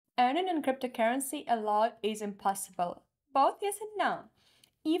Earning on cryptocurrency a lot is impossible. Both yes and no.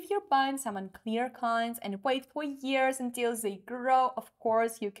 If you're buying some unclear coins and wait for years until they grow, of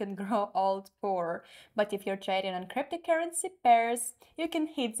course you can grow old poor. But if you're trading on cryptocurrency pairs, you can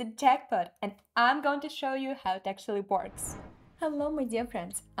hit the jackpot, and I'm going to show you how it actually works. Hello, my dear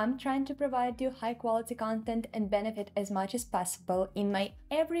friends. I'm trying to provide you high quality content and benefit as much as possible in my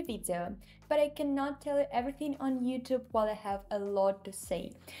every video, but I cannot tell you everything on YouTube while I have a lot to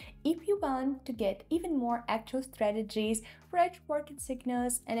say. If you want to get even more actual strategies, fresh market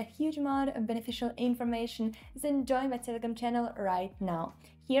signals, and a huge amount of beneficial information, then join my Telegram channel right now.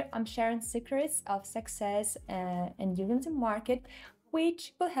 Here I'm sharing secrets of success and using the market,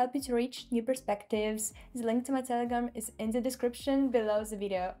 which will help you to reach new perspectives. The link to my Telegram is in the description below the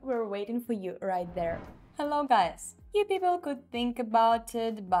video. We're waiting for you right there. Hello guys! You people could think about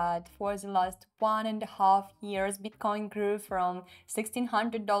it, but for the last 1.5 years, Bitcoin grew from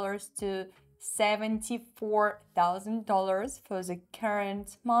 $1,600 to $74,000 for the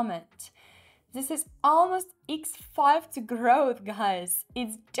current moment. This is almost x5 to growth, guys.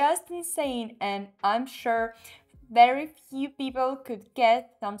 It's just insane, and I'm sure very few people could guess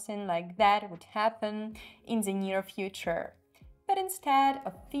something like that would happen in the near future. But instead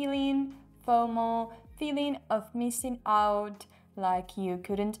of feeling FOMO, feeling of missing out, like you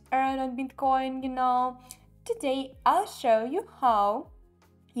couldn't earn on Bitcoin, today I'll show you how,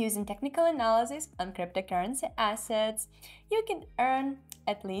 using technical analysis on cryptocurrency assets, you can earn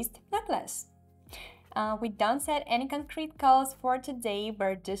at least not less. We don't set any concrete goals for today.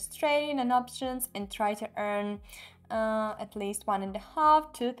 We're just trading on options and try to earn at least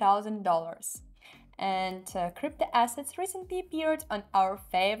 $1,500 to $2,000. And crypto assets recently appeared on our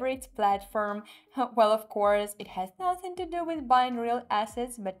favorite platform. Well, of course, it has nothing to do with buying real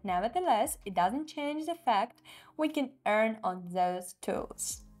assets, but nevertheless, it doesn't change the fact we can earn on those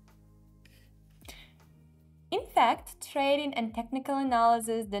tools. In fact, trading and technical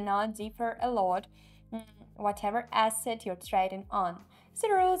analysis do not differ a lot, whatever asset you're trading on. The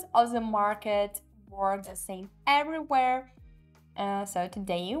rules of the market work the same everywhere. So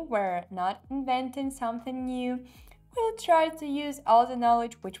today we're not inventing something new. We'll try to use all the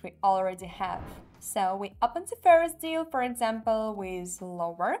knowledge which we already have. So we open the first deal, for example, with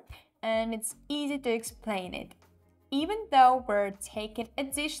lower, and it's easy to explain it. Even though we're taking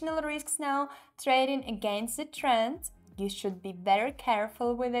additional risks now, trading against the trend, you should be very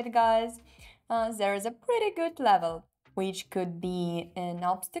careful with it, guys. There is a pretty good level, which could be an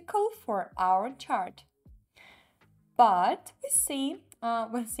obstacle for our chart. But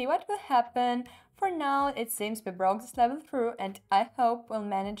we'll see what will happen. For now, it seems we broke this level through, and I hope we'll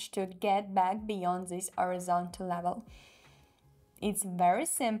manage to get back beyond this horizontal level. It's very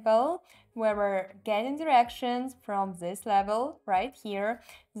simple. We were getting directions from this level right here.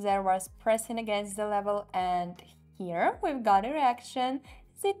 There was pressing against the level, and here we've got a reaction.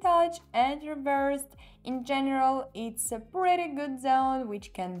 The touch and reversed. In general, it's a pretty good zone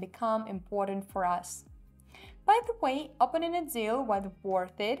which can become important for us. By the way, opening a deal was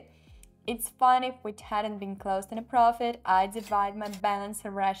worth it. It's fun if we hadn't been closed in a profit. I divide my balance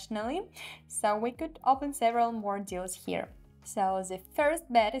rationally, so we could open several more deals here. So the first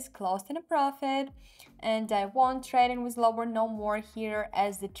bet is closed in a profit, and I won't trading with lower no more here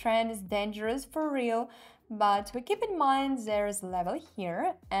as the trend is dangerous for real. But we keep in mind there's a level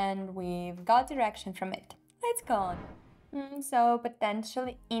here and we've got direction from it. Let's go on. So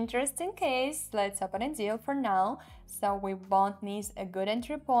potentially interesting case. Let's open a deal for now so we won't miss a good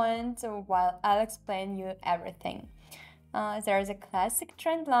entry point while I'll explain you everything. There's a classic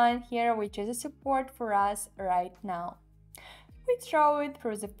trend line here which is a support for us right now. We throw it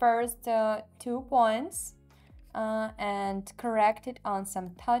through the first 2 points and correct it on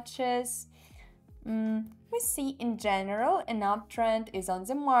some touches. We see in general an uptrend is on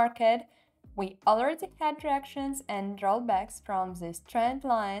the market. We already had reactions and rollbacks from this trend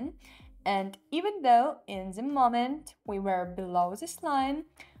line, and even though in the moment we were below this line,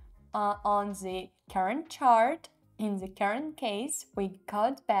 on the current chart, in the current case, we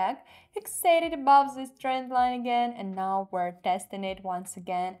got back, fixated above this trend line again, and now we're testing it once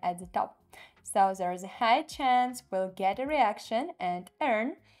again at the top. So there is a high chance we'll get a reaction and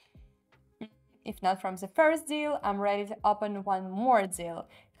earn. If not from the first deal, I'm ready to open one more deal,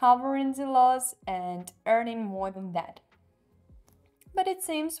 covering the loss and earning more than that. But it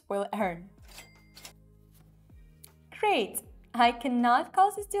seems we'll earn. Great! I cannot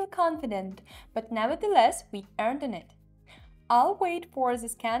call this deal confident, but nevertheless, we earned on it. I'll wait for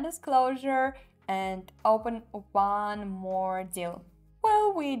this candle's closure and open one more deal.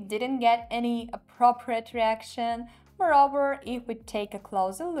 Well, we didn't get any appropriate reaction. Moreover, if we take a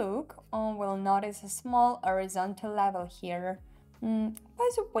closer look, we'll notice a small horizontal level here. By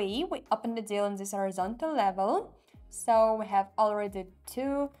the way, we open the deal on this horizontal level, so we have already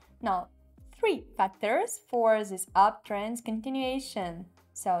three factors for this uptrend's continuation.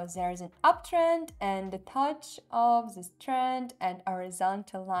 So there's an uptrend and the touch of this trend and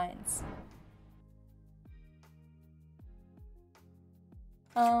horizontal lines.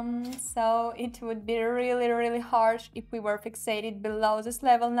 So it would be really harsh if we were fixated below this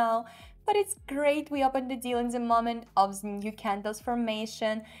level now, but it's great we opened the deal in the moment of the new candle's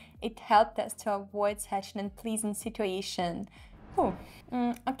formation. It helped us to avoid such an unpleasant situation.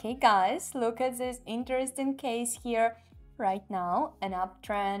 Okay guys, look at this interesting case here. Right now, an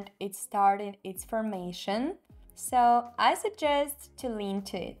uptrend, it started its formation, so I suggest to lean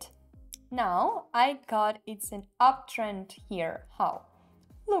to it. Now, I got it's an uptrend here. How?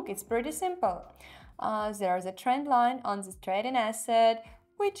 Look, it's pretty simple. There's a trend line on this trading asset,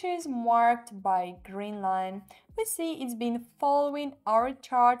 which is marked by green line. We see it's been following our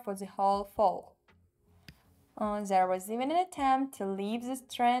chart for the whole fall. There was even an attempt to leave this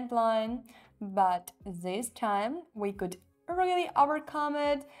trend line, but this time we could really overcome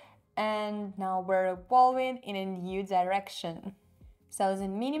it, and now we're evolving in a new direction. So the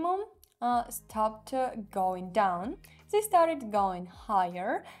minimum stopped going down. They started going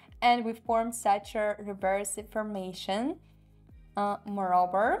higher, and we formed such a reversive formation.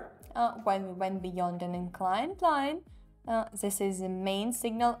 Moreover, when we went beyond an inclined line, this is the main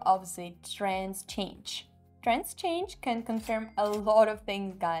signal of the trend's change. Trends change can confirm a lot of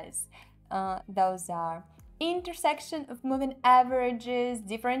things, guys. Those are intersection of moving averages,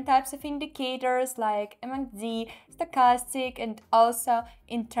 different types of indicators like MACD, stochastic, and also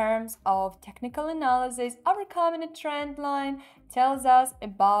in terms of technical analysis, overcoming a trend line tells us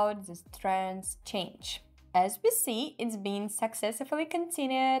about the trend's change. As we see, it's been successfully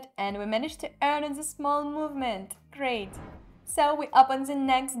continued and we managed to earn on the small movement. Great! So we open the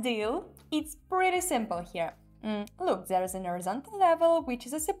next deal. It's pretty simple here. Look, there is an horizontal level which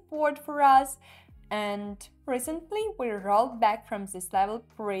is a support for us, and recently we rolled back from this level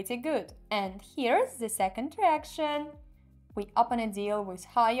pretty good. And here's the second reaction. We open a deal with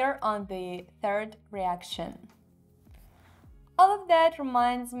higher on the third reaction. All of that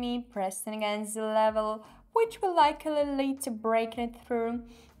reminds me pressing against the level, which will likely lead to breaking it through.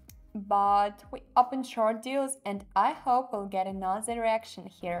 But we open short deals and I hope we'll get another reaction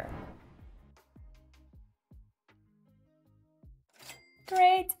here.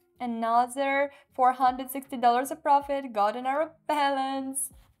 Great! Another $460 of profit got on our balance.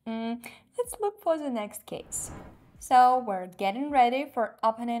 Let's look for the next case. So we're getting ready for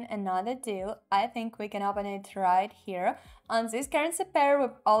opening another deal. I think we can open it right here on this currency pair we've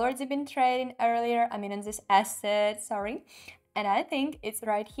already been trading earlier. On this asset, sorry. And I think it's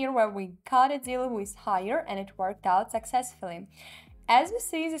right here where we got a deal with higher and it worked out successfully. As we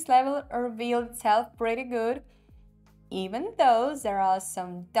see, this level revealed itself pretty good, even though there are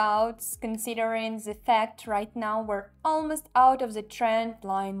some doubts considering the fact right now we're almost out of the trend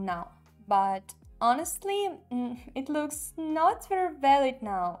line now. But honestly, it looks not very valid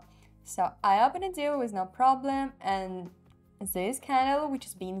now. So I opened a deal with no problem, and this candle, which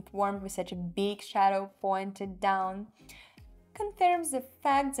is being formed with such a big shadow pointed down, confirms the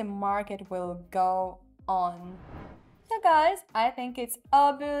fact the market will go on. So guys, I think it's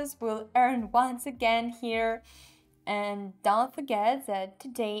obvious we'll earn once again here. And don't forget that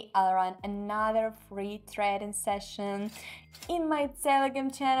today I'll run another free trading session in my Telegram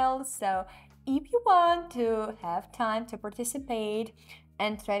channel. So if you want to have time to participate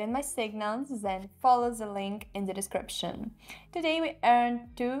and trade in my signals, then follow the link in the description. Today we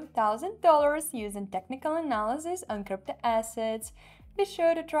earned $2,000 using technical analysis on crypto assets. Be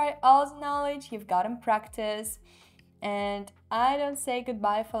sure to try all the knowledge you've got in practice. And I don't say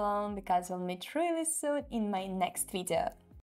goodbye for long because we'll meet really soon in my next video.